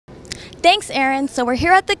Thanks, Aaron. So we're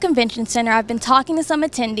here at the convention center. I've been talking to some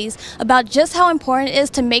attendees about just how important it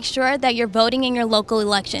is to make sure that you're voting in your local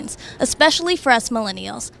elections, especially for us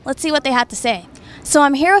millennials. Let's see what they have to say. So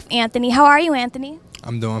I'm here with Anthony. How are you, Anthony?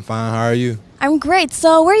 I'm doing fine. How are you? I'm great.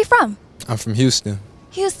 So where are you from? I'm from Houston.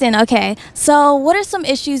 Houston, okay. So what are some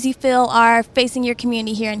issues you feel are facing your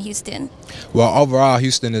community here in Houston? Well, overall,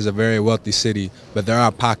 Houston is a very wealthy city, but there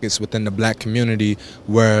are pockets within the black community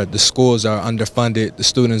where the schools are underfunded, the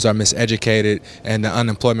students are miseducated, and the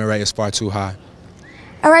unemployment rate is far too high.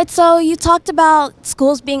 All right, so you talked about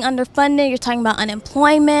schools being underfunded, you're talking about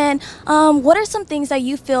unemployment. What are some things that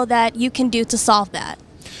you feel that you can do to solve that?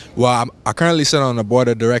 Well, I currently sit on the board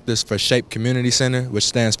of directors for SHAPE Community Center, which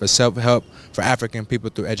stands for Self-Help for African People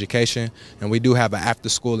Through Education. And we do have an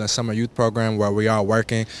after-school and summer youth program where we are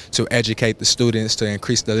working to educate the students to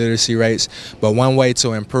increase the literacy rates. But one way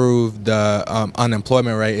to improve the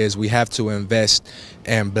unemployment rate is we have to invest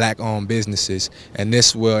in black-owned businesses. And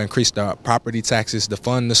this will increase the property taxes to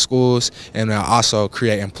fund the schools and will also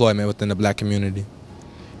create employment within the black community.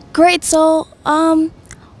 Great. So,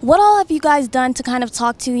 what all have you guys done to kind of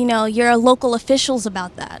talk to, your local officials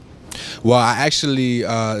about that? Well, I actually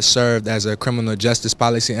served as a criminal justice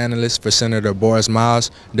policy analyst for Senator Boris Miles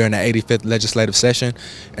during the 85th legislative session.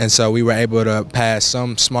 And so we were able to pass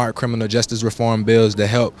some smart criminal justice reform bills to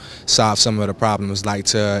help solve some of the problems, like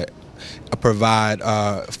to provide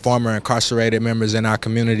former incarcerated members in our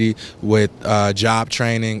community with job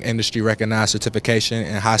training, industry recognized certification,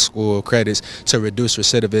 and high school credits to reduce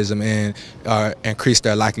recidivism and increase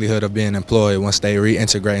their likelihood of being employed once they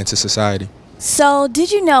reintegrate into society. So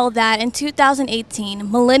did you know that in 2018,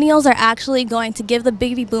 millennials are actually going to give the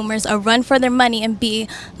baby boomers a run for their money and be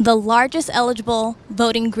the largest eligible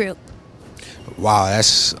voting group? Wow,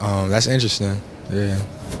 that's interesting. Yeah.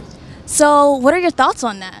 So what are your thoughts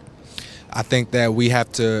on that? I think that we have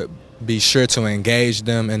to be sure to engage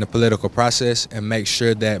them in the political process and make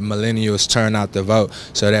sure that millennials turn out to vote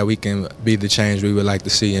so that we can be the change we would like to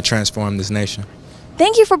see and transform this nation.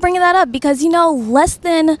 Thank you for bringing that up because, less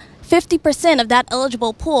than 50% of that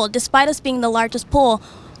eligible pool, despite us being the largest pool,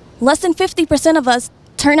 less than 50% of us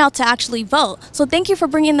turn out to actually vote. So thank you for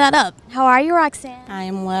bringing that up. How are you, Roxanne? I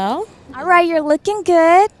am well. All right, you're looking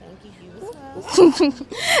good. Thank you. You as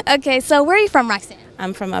well. Okay, so where are you from, Roxanne?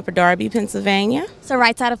 I'm from Upper Darby, Pennsylvania. So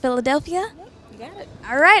right side of Philadelphia? Yep, you got it.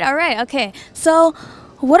 All right, okay. So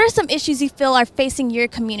what are some issues you feel are facing your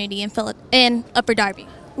community in Upper Darby?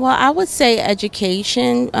 Well, I would say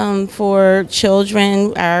education for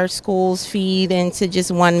children. Our schools feed into just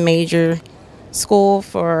one major school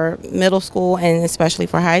for middle school and especially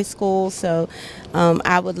for high school. So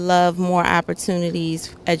I would love more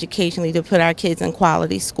opportunities educationally to put our kids in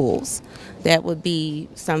quality schools. That would be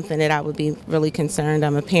something that I would be really concerned.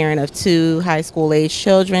 I'm a parent of 2 high school age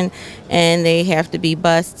children, and they have to be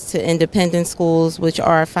bused to independent schools, which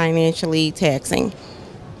are financially taxing.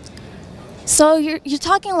 So you're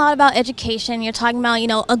talking a lot about education. You're talking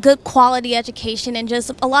about, a good quality education and just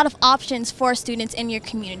a lot of options for students in your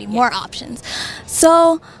community, more options.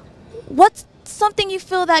 So what's something you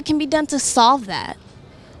feel that can be done to solve that?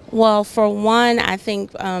 Well, for one, I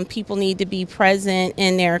think people need to be present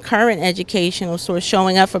in their current educational source.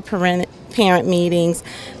 Showing up for parent meetings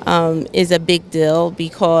is a big deal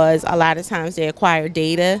because a lot of times they acquire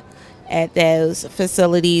data at those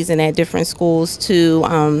facilities and at different schools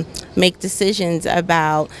to make decisions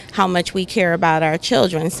about how much we care about our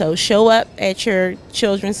children. So show up at your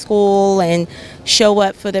children's school and show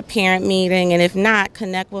up for the parent meeting, and if not,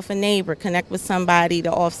 connect with a neighbor, connect with somebody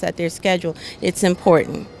to offset their schedule. It's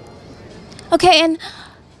important. Okay, and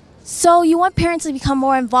so you want parents to become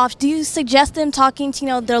more involved. Do you suggest them talking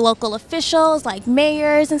to, their local officials, like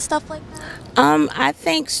mayors and stuff like that? I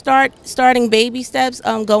think starting baby steps,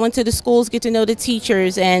 go into the schools, get to know the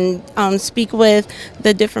teachers, and speak with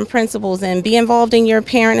the different principals, and be involved in your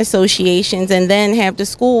parent associations, and then have the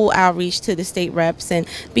school outreach to the state reps and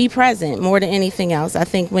be present more than anything else. I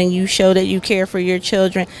think when you show that you care for your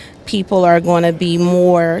children, people are going to be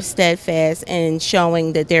more steadfast in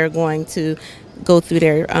showing that they're going to go through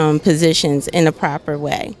their positions in a proper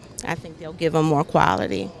way. I think they'll give them more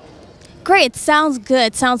quality. Great. Sounds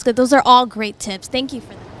good. Those are all great tips. Thank you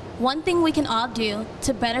for that. One thing we can all do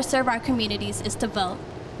to better serve our communities is to vote.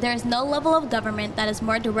 There is no level of government that is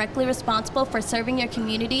more directly responsible for serving your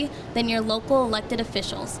community than your local elected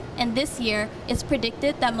officials. And this year, it's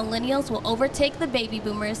predicted that millennials will overtake the baby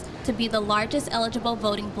boomers to be the largest eligible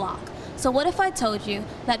voting bloc. So what if I told you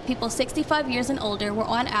that people 65 years and older were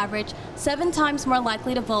on average 7 times more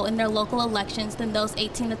likely to vote in their local elections than those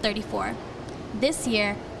 18 to 34? This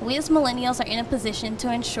year, we as millennials are in a position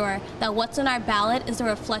to ensure that what's on our ballot is a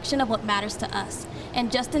reflection of what matters to us, and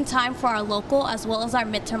just in time for our local as well as our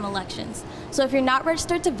midterm elections. So if you're not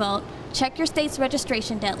registered to vote, check your state's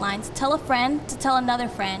registration deadlines, tell a friend to tell another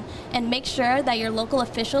friend, and make sure that your local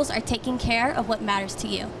officials are taking care of what matters to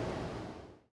you.